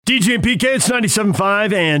DJ and PK, it's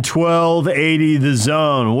 97.5 and 1280 The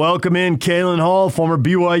Zone. Welcome in Kalin Hall, former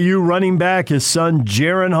BYU running back. His son,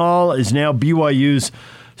 Jaren Hall, is now BYU's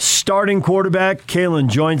starting quarterback. Kalin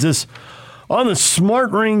joins us on the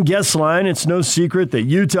Smart Rain guest line. It's no secret that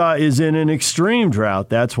Utah is in an extreme drought.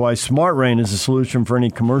 That's why Smart Rain is a solution for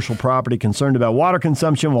any commercial property concerned about water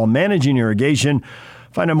consumption while managing irrigation.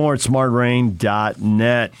 Find out more at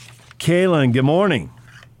smartrain.net. Kalin, good morning.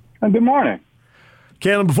 Good morning.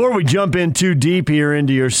 Kalin, before we jump in too deep here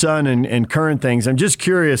into your son and current things, I'm just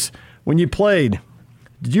curious, when you played,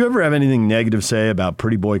 did you ever have anything negative to say about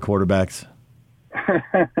pretty boy quarterbacks?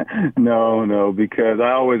 No, because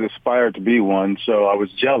I always aspired to be one, so I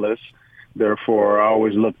was jealous. Therefore, I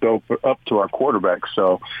always looked up to our quarterback.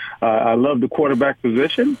 So I love the quarterback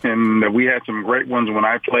position, and we had some great ones when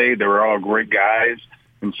I played. They were all great guys,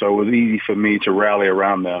 and so it was easy for me to rally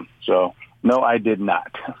around them. So, no, I did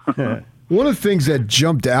not. One of the things that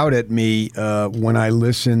jumped out at me when I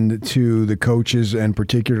listened to the coaches and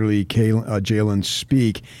particularly Jalen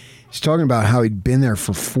speak, he's talking about how he'd been there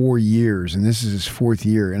for 4 years, and this is his fourth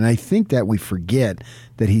year. And I think that we forget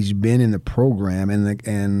that he's been in the program, and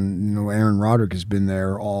Aaron Roderick has been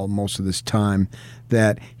there most of this time,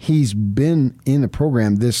 that he's been in the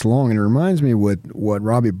program this long. And it reminds me what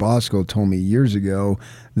Robbie Bosco told me years ago,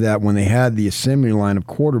 that when they had the assembly line of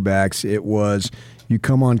quarterbacks, it was – you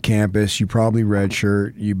come on campus, you probably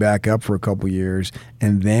redshirt, you back up for a couple years,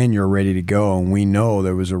 and then you're ready to go. And we know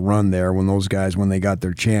there was a run there when those guys, when they got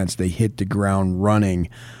their chance, they hit the ground running.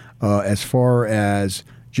 As far as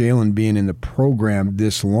Jalen being in the program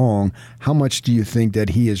this long, how much do you think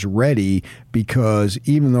that he is ready? Because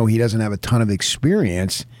even though he doesn't have a ton of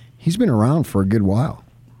experience, he's been around for a good while.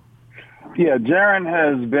 Yeah, Jaren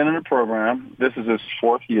has been in the program. This is his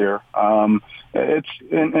fourth year.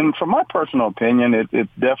 And from my personal opinion, it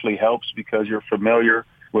definitely helps because you're familiar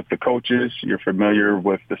with the coaches, you're familiar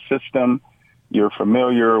with the system, you're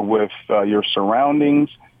familiar with your surroundings,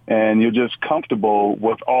 and you're just comfortable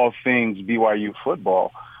with all things BYU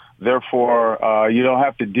football. Therefore, you don't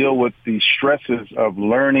have to deal with the stresses of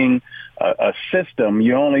learning a system.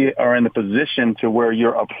 You only are in the position to where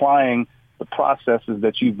you're applying the processes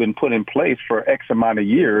that you've been put in place for X amount of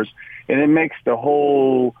years, and it makes the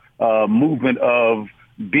whole movement of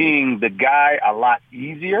being the guy a lot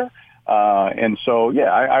easier. And so, yeah,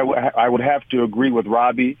 I would have to agree with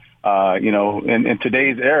Robbie. In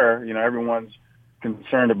today's era, everyone's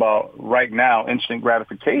concerned about right now instant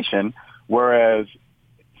gratification, whereas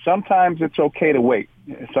sometimes it's okay to wait.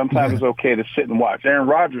 Sometimes it's okay to sit and watch. Aaron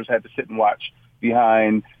Rodgers had to sit and watch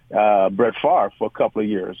behind Brett Favre for a couple of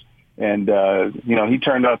years. And, he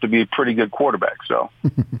turned out to be a pretty good quarterback. So,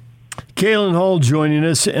 Kalin Hall joining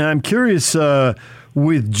us. And I'm curious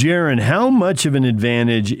with Jaren, how much of an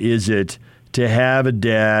advantage is it to have a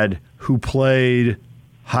dad who played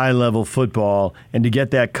high-level football and to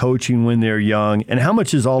get that coaching when they're young? And how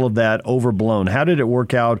much is all of that overblown? How did it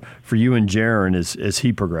work out for you and Jaren as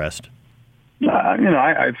he progressed?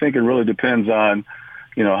 I think it really depends on,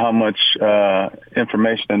 how much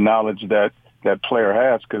information and knowledge that player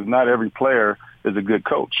has, because not every player is a good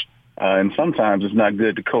coach. And sometimes it's not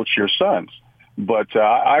good to coach your sons. But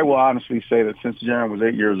I will honestly say that since Jaren was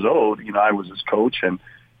 8 years old, I was his coach. And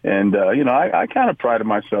I kind of prided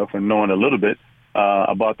myself in knowing a little bit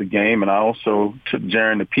about the game. And I also took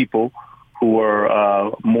Jaren to people who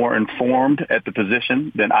were more informed at the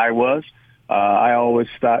position than I was. I always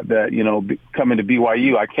thought that, coming to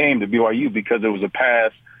BYU, I came to BYU because it was a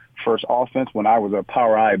pass-first offense when I was a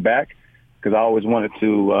power I back. Because I always wanted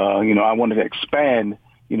to, I wanted to expand,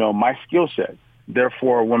 my skill set.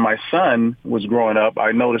 Therefore, when my son was growing up,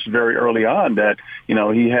 I noticed very early on that,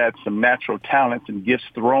 he had some natural talents and gifts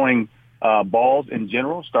throwing balls in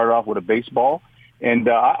general. Started off with a baseball. And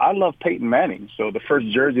I love Peyton Manning. So the first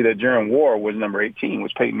jersey that Jaren wore was number 18,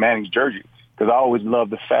 was Peyton Manning's jersey. Because I always loved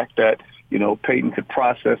the fact that, Peyton could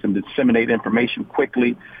process and disseminate information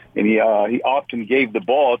quickly. And he often gave the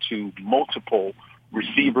ball to multiple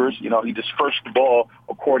receivers. He dispersed the ball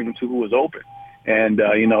according to who was open. And,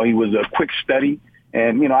 he was a quick study.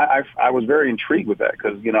 And, I was very intrigued with that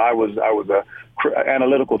because, I was a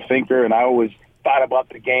analytical thinker, and I always thought about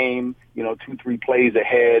the game, 2-3 plays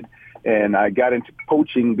ahead. And I got into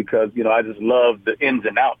coaching because, I just loved the ins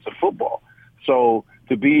and outs of football. So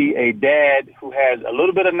to be a dad who has a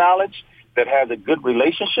little bit of knowledge that has a good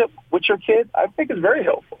relationship with your kid, I think is very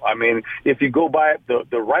helpful. I mean, if you go by it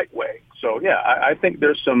the right way. So, yeah, I think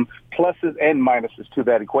there's some pluses and minuses to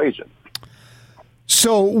that equation.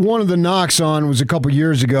 So one of the knocks on was a couple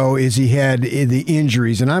years ago is he had the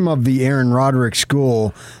injuries, and I'm of the Aaron Roderick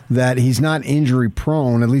school that he's not injury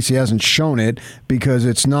prone. At least he hasn't shown it, because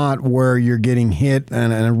it's not where you're getting hit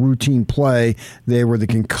and a routine play. They were the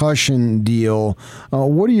concussion deal.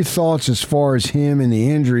 What are your thoughts as far as him and the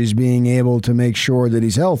injuries being able to make sure that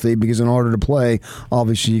he's healthy? Because in order to play,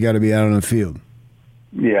 obviously you got to be out on the field.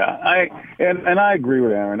 Yeah, I agree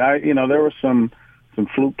with Aaron. There were some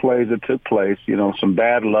fluke plays that took place, some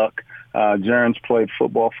bad luck. Jaren's played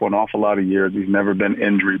football for an awful lot of years. He's never been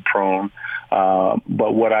injury prone.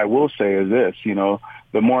 But what I will say is this,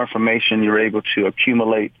 the more information you're able to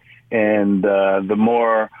accumulate and the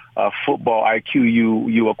more football IQ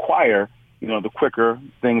you acquire, the quicker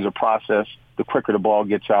things are processed, the quicker the ball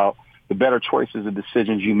gets out, the better choices and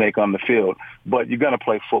decisions you make on the field. But you're going to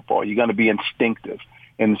play football. You're going to be instinctive.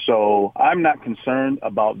 And so I'm not concerned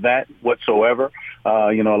about that whatsoever.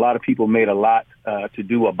 A lot of people made a lot to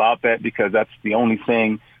do about that, because that's the only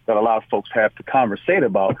thing that a lot of folks have to conversate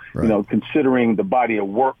about, right. Considering the body of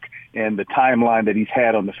work and the timeline that he's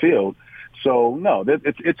had on the field. So, no,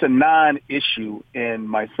 it's a non-issue in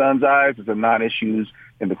my son's eyes. It's a non-issue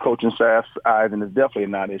in the coaching staff's eyes, and it's definitely a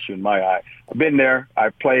non-issue in my eye. I've been there.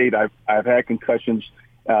 I've played. I've had concussions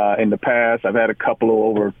in the past. I've had a couple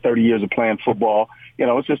of over 30 years of playing football.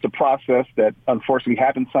 It's just a process that unfortunately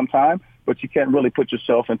happens sometime, but you can't really put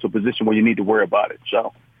yourself into a position where you need to worry about it.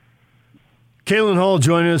 So, Kalin Hall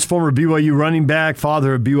joining us, former BYU running back,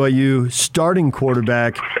 father of BYU starting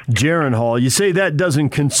quarterback Jaren Hall. You say that doesn't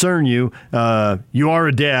concern you. You are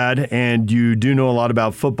a dad, and you do know a lot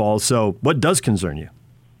about football. So what does concern you?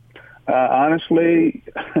 Honestly,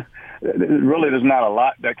 really there's not a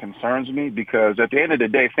lot that concerns me, because at the end of the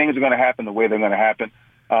day, things are going to happen the way they're going to happen.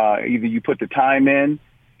 Either you put the time in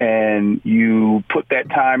and you put that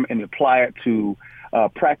time and apply it to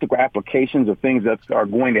practical applications of things that are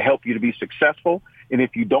going to help you to be successful. And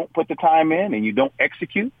if you don't put the time in and you don't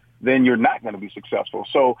execute, then you're not going to be successful.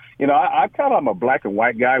 So, I'm a black and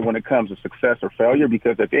white guy when it comes to success or failure,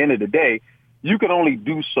 because at the end of the day, you can only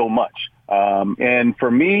do so much. And for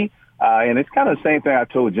me, and it's kind of the same thing I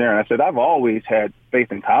told Jaren. I said, I've always had faith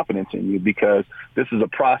and confidence in you, because this is a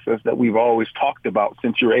process that we've always talked about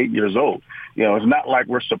since you're 8 years old. It's not like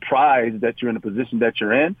we're surprised that you're in the position that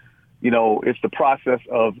you're in. It's the process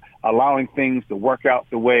of allowing things to work out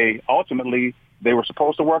the way ultimately they were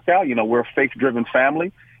supposed to work out. We're a faith-driven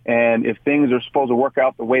family. And if things are supposed to work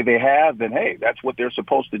out the way they have, then, hey, that's what they're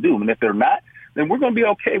supposed to do. And if they're not, then we're going to be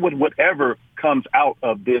okay with whatever comes out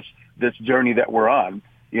of this journey that we're on.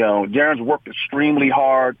 Jaren's worked extremely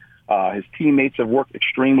hard. His teammates have worked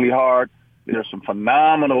extremely hard. There's some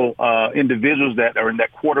phenomenal individuals that are in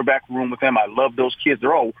that quarterback room with him. I love those kids.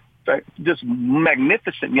 They're all just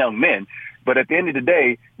magnificent young men. But at the end of the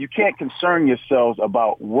day, you can't concern yourselves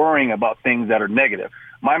about worrying about things that are negative.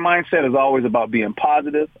 My mindset is always about being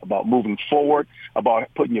positive, about moving forward, about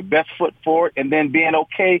putting your best foot forward, and then being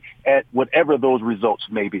okay at whatever those results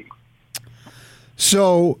may be.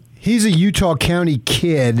 So he's a Utah County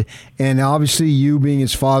kid, and obviously you being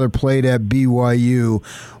his father played at BYU.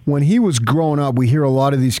 When he was growing up, we hear a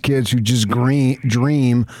lot of these kids who just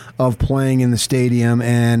dream of playing in the stadium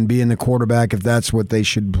and being the quarterback if that's what they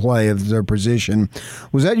should play, if their position.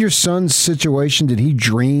 Was that your son's situation? Did he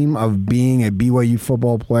dream of being a BYU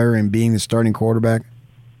football player and being the starting quarterback?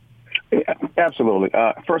 Yeah, absolutely.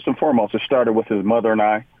 First and foremost, it started with his mother and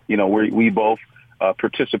I. We both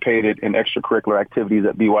participated in extracurricular activities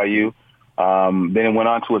at BYU. Then it went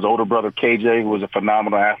on to his older brother, KJ, who was a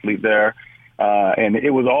phenomenal athlete there. And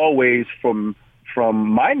it was always from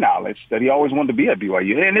my knowledge that he always wanted to be at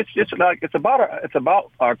BYU. And it's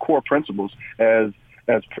about our core principles as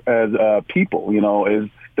people, is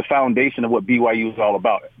the foundation of what BYU is all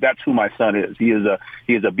about. That's who my son is. He is a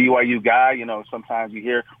BYU guy. Sometimes you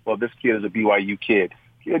hear, well, this kid is a BYU kid.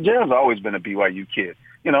 Jaren's always been a BYU kid.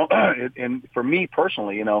 And for me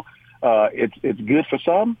personally, it's good for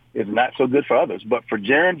some, it's not so good for others. But for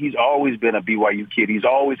Jaren, he's always been a BYU kid. He's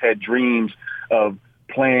always had dreams of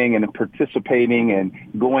playing and participating and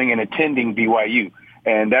going and attending BYU.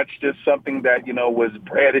 And that's just something that, was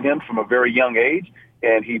bred in him from a very young age.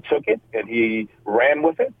 And he took it and he ran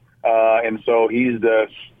with it. And so he's the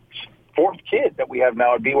fourth kid that we have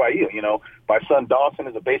now at BYU. My son Dawson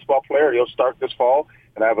is a baseball player. He'll start this fall.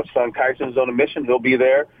 And I have a son, Kyson, who's on a mission. He'll be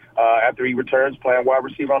there after he returns playing wide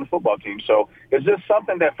receiver on the football team. So it's just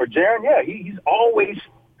something that for Jaren, he's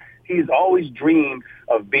always dreamed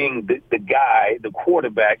of being the guy, the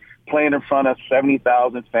quarterback, playing in front of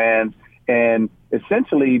 70,000 fans and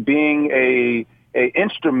essentially being a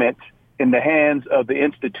instrument in the hands of the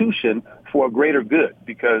institution for a greater good,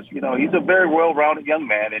 because, you know, he's a very well-rounded young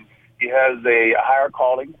man, and he has a higher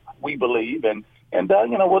calling, we believe, and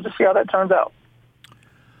you know, we'll just see how that turns out.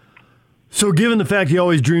 So given the fact he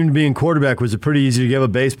always dreamed of being quarterback, was it pretty easy to give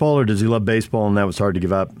up baseball, or does he love baseball and that was hard to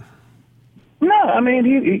give up? No, I mean,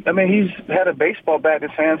 he's had a baseball bat in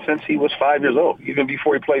his hand since he was 5 years old, even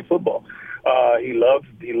before he played football. He loved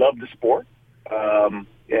the sport,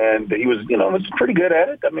 and he was, you know, was pretty good at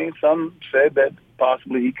it. I mean, some said that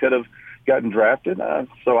possibly he could have gotten drafted,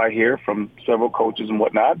 so I hear from several coaches and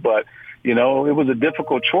whatnot. But, you know, it was a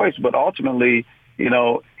difficult choice. But ultimately, you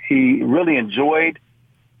know, he really enjoyed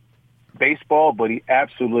baseball, but he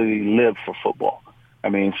absolutely lived for football. I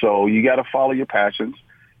mean, so you got to follow your passions,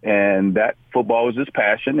 and that football was his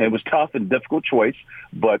passion. It was tough and difficult choice,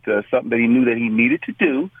 but something that he knew that he needed to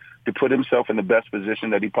do to put himself in the best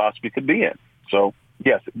position that he possibly could be in. So,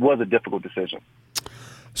 yes, it was a difficult decision.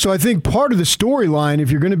 So I think part of the storyline,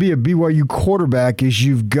 if you're going to be a BYU quarterback, is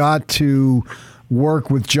you've got to work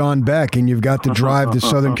with John Beck, and you've got to drive to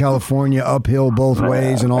Southern California uphill both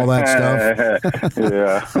ways and all that stuff.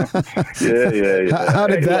 Yeah. How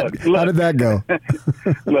did that go?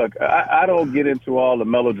 Look, I don't get into all the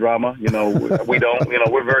melodrama. You know, we don't. You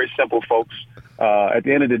know, we're very simple folks. At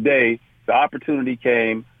the end of the day, the opportunity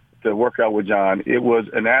came to work out with John. It was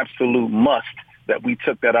an absolute must that we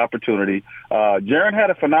took that opportunity. Jaren had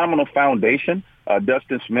a phenomenal foundation.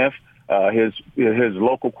 Dustin Smith, his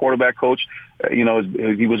local quarterback coach, you know,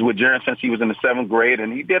 he was with Jaren since he was in the 7th grade,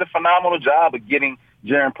 and he did a phenomenal job of getting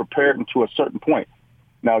Jaren prepared into a certain point.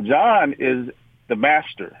 Now, John is the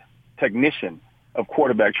master technician of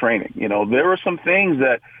quarterback training. You know, there were some things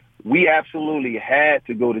that we absolutely had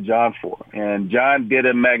to go to John for, and John did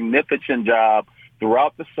a magnificent job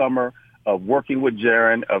throughout the summer of working with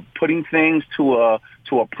Jaren, of putting things to a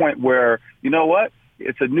point where, you know what,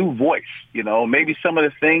 it's a new voice. You know, maybe some of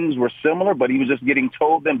the things were similar, but he was just getting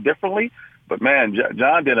told them differently. But, man,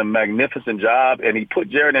 John did a magnificent job, and he put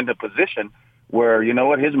Jaren into a position where, you know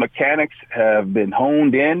what, his mechanics have been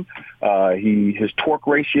honed in. His torque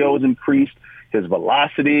ratio has increased. His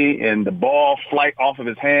velocity and the ball flight off of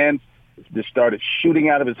his hands just started shooting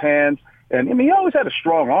out of his hands. And, I mean, he always had a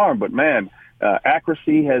strong arm, but, man,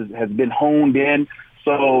 accuracy has been honed in.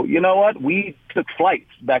 So, you know what? We took flights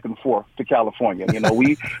back and forth to California. You know,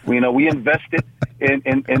 we invested in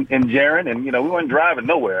Jaren, and, you know, we weren't driving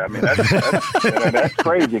nowhere. I mean, that's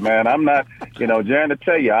crazy, man. I'm not, you know, Jaren, to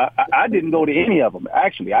tell you, I didn't go to any of them.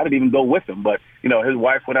 Actually, I didn't even go with him. But, you know, his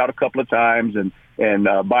wife went out a couple of times, and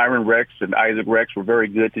Byron Rex and Isaac Rex were very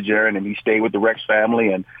good to Jaren, and he stayed with the Rex family,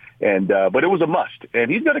 but it was a must, and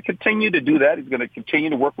he's going to continue to do that. He's going to continue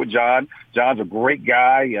to work with John. John's a great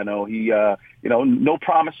guy. You know, you know, no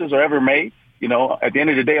promises are ever made. You know, at the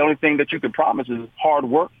end of the day, the only thing that you can promise is hard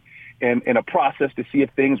work and a process to see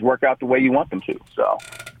if things work out the way you want them to.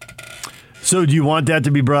 So do you want that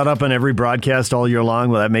to be brought up on every broadcast all year long?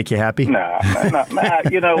 Will that make you happy? Nah.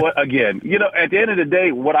 You know what? Again, you know, at the end of the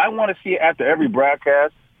day, what I want to see after every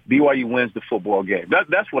broadcast, BYU wins the football game.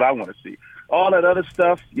 That's what I want to see. All that other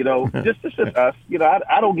stuff, you know, just us. You know,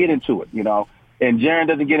 I don't get into it, you know. And Jaren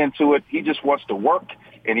doesn't get into it. He just wants to work,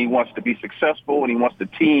 and he wants to be successful, and he wants the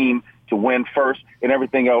team to win first, and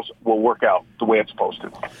everything else will work out the way it's supposed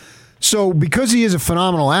to. So because he is a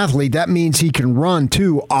phenomenal athlete, that means he can run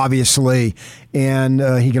too, obviously, and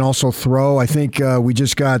he can also throw. I think we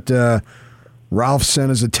just got Ralph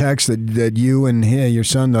sent us a text that you and your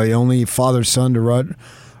son, the only father-son to run,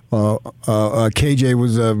 KJ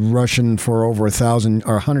was rushing for over 1,000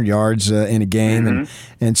 or 100 yards in a game,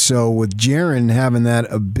 and so with Jaren having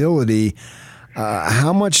that ability,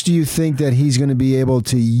 how much do you think that he's going to be able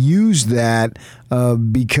to use that?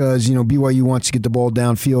 Because, you know, BYU wants to get the ball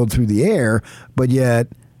downfield through the air, but yet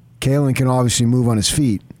Kalin can obviously move on his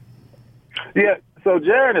feet. Yeah. So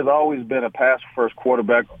Jaren has always been a pass-first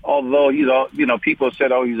quarterback, although he's all, you know, people have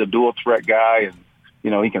said, oh, he's a dual-threat guy, and,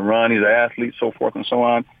 you know, he can run, he's an athlete, so forth and so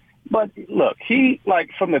on. But, look, he,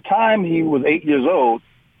 like, from the time he was 8 years old,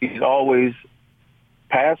 he's always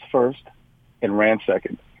passed first and ran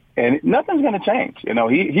second. And nothing's going to change. You know,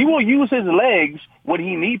 he will use his legs when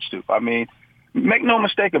he needs to. I mean, make no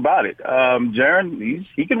mistake about it. Jaren,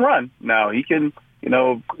 he can run. Now, he can, you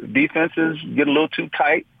know, defenses get a little too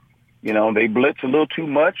tight. You know, they blitz a little too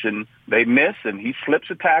much, and they miss, and he slips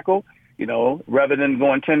a tackle. You know, rather than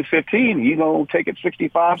going 10-15, he's going to take it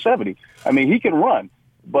 65-70. I mean, he can run.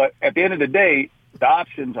 But at the end of the day, the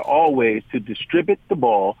options are always to distribute the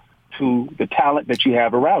ball to the talent that you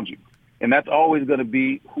have around you. And that's always going to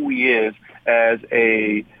be who he is as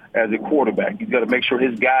a quarterback. He's got to make sure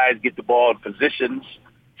his guys get the ball in positions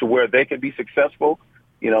to where they can be successful.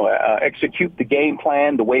 execute the game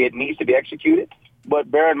plan the way it needs to be executed.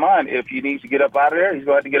 But bear in mind, if he needs to get up out of there, he's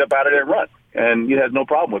going to have to get up out of there and run. And he has no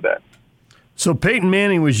problem with that. So Peyton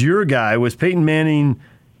Manning was your guy. Was Peyton Manning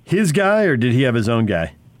his guy, or did he have his own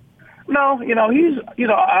guy? No, he's,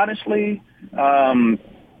 honestly,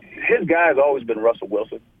 his guy has always been Russell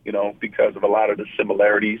Wilson, because of a lot of the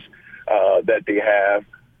similarities that they have.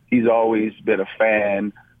 He's always been a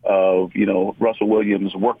fan of, Russell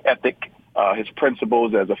Williams' work ethic, his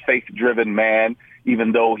principles as a faith-driven man,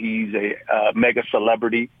 even though he's a mega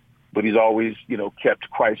celebrity, but he's always, kept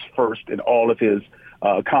Christ first in all of his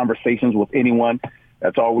conversations with anyone.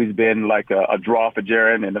 That's always been like a draw for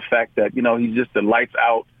Jaren, and the fact that, he's just a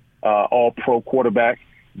lights-out all-pro quarterback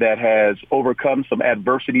that has overcome some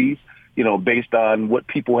adversities, based on what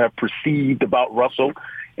people have perceived about Russell.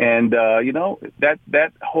 And,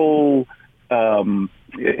 that whole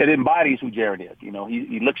it embodies who Jaren is.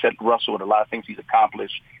 He looks at Russell and a lot of things he's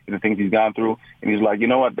accomplished and the things he's gone through, and he's like, you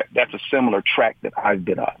know what, that's a similar track that I've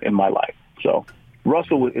been on in my life. So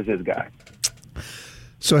Russell is his guy.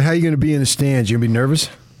 So how are you going to be in the stands? You going to be nervous?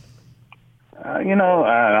 I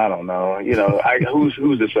don't know.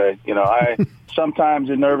 Who's to say? Sometimes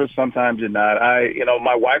you're nervous, sometimes you're not.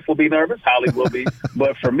 My wife will be nervous, Holly will be,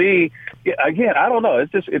 but for me, again, I don't know.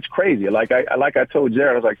 It's crazy. Like I told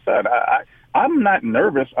Jared, I was like, son, I'm not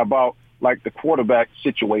nervous about like the quarterback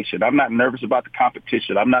situation. I'm not nervous about the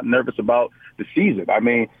competition. I'm not nervous about the season. I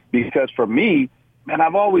mean, because for me, man,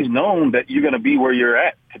 I've always known that you're going to be where you're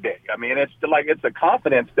at today. I mean, it's a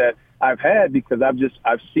confidence that I've had because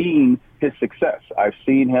I've seen his success. I've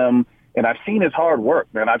seen him, and I've seen his hard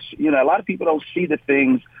work, man. A lot of people don't see the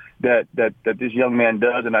things that this young man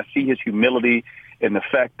does, and I see his humility and the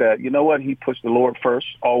fact that, he puts the Lord first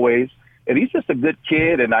always. And he's just a good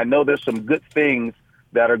kid, and I know there's some good things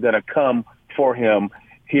that are going to come for him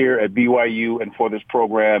here at BYU and for this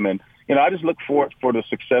program. And, I just look forward for the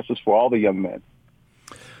successes for all the young men.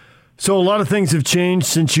 So a lot of things have changed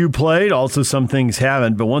since you played. Also, some things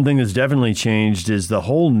haven't. But one thing that's definitely changed is the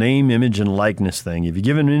whole name, image, and likeness thing. Have you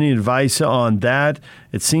given any advice on that?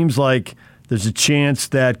 It seems like there's a chance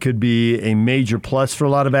that could be a major plus for a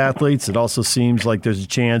lot of athletes. It also seems like there's a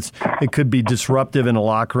chance it could be disruptive in a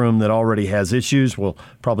locker room that already has issues. We'll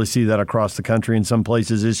probably see that across the country in some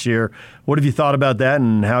places this year. What have you thought about that,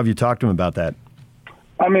 and how have you talked to him about that?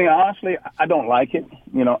 I mean, honestly, I don't like it.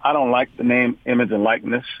 I don't like the name, image, and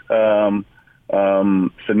likeness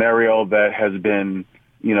scenario that has been,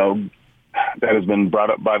 that has been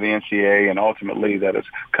brought up by the NCAA, and ultimately that has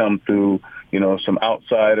come through, some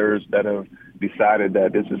outsiders that have decided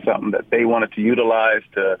that this is something that they wanted to utilize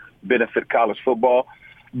to benefit college football.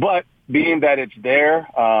 But being that it's there,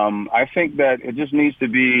 I think that it just needs to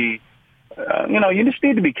be, you just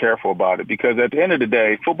need to be careful about it, because at the end of the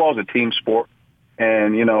day, football is a team sport.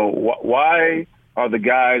 And, why are the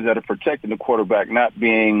guys that are protecting the quarterback not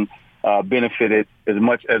being benefited as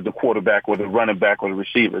much as the quarterback or the running back or the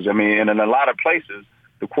receivers? I mean, and in a lot of places,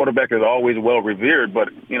 the quarterback is always well revered, but,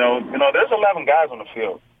 there's 11 guys on the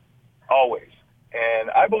field, always.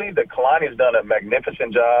 And I believe that Kalani has done a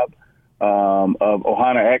magnificent job of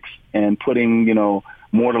Ohana X and putting,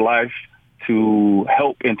 more to life to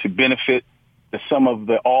help and to benefit the sum of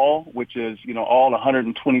the all, which is, all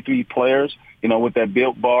 123 players, with that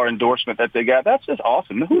Built Bar endorsement that they got. That's just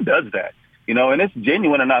awesome. Who does that? And it's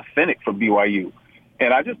genuine and authentic for BYU.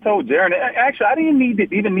 And I just told Jaren, actually, I didn't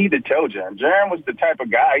even need to tell Jaren. Jaren was the type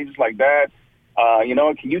of guy, he's just like, Dad,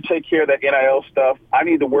 can you take care of that NIL stuff? I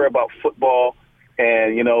need to worry about football.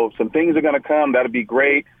 And, some things are going to come. That'll be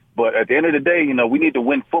great. But at the end of the day, we need to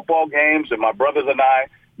win football games, and my brothers and I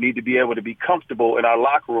need to be able to be comfortable in our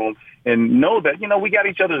locker room and know that, we got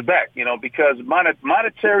each other's back, because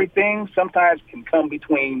monetary things sometimes can come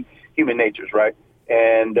between human natures, right?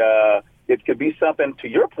 And it could be something, to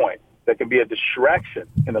your point, that can be a distraction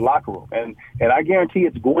in the locker room. And I guarantee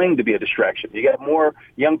it's going to be a distraction. You got more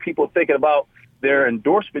young people thinking about their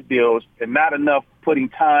endorsement deals and not enough putting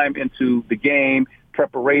time into the game,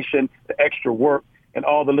 preparation, the extra work, and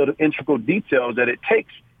all the little integral details that it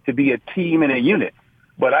takes to be a team and a unit.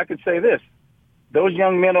 But I could say this, those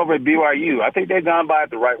young men over at BYU, I think they've gone by it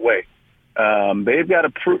the right way.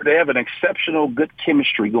 They have an exceptional good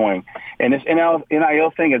chemistry going. And this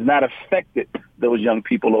NIL thing has not affected those young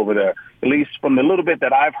people over there, at least from the little bit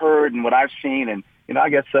that I've heard and what I've seen. And, I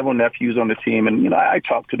got several nephews on the team, and, I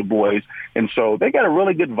talk to the boys. And so they got a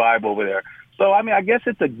really good vibe over there. So, I mean, I guess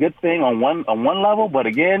it's a good thing on one level. But,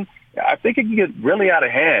 again, I think it can get really out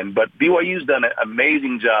of hand. But BYU's done an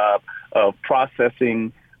amazing job of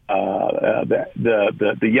processing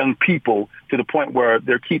the young people to the point where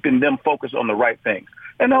they're keeping them focused on the right things.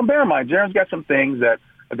 And now, bear in mind, Jaren's got some things that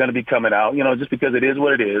going to be coming out, just because it is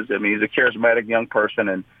what it is. I mean, he's a charismatic young person,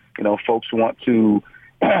 and, folks want to,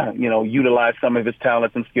 utilize some of his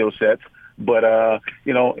talents and skill sets. But,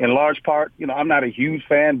 in large part, I'm not a huge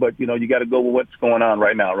fan, but, you got to go with what's going on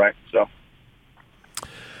right now, right? So.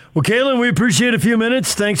 Well, Kalin, we appreciate a few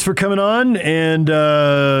minutes. Thanks for coming on, and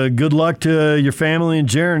good luck to your family and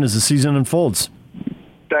Jaren as the season unfolds.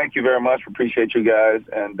 Thank you very much. Appreciate you guys,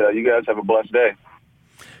 and you guys have a blessed day.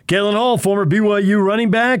 Kalin Hall, former BYU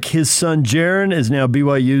running back. His son Jaren is now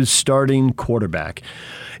BYU's starting quarterback.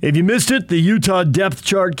 If you missed it, the Utah depth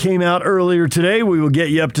chart came out earlier today. We will get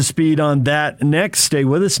you up to speed on that next. Stay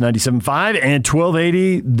with us, 97.5 and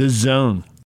 1280 The Zone.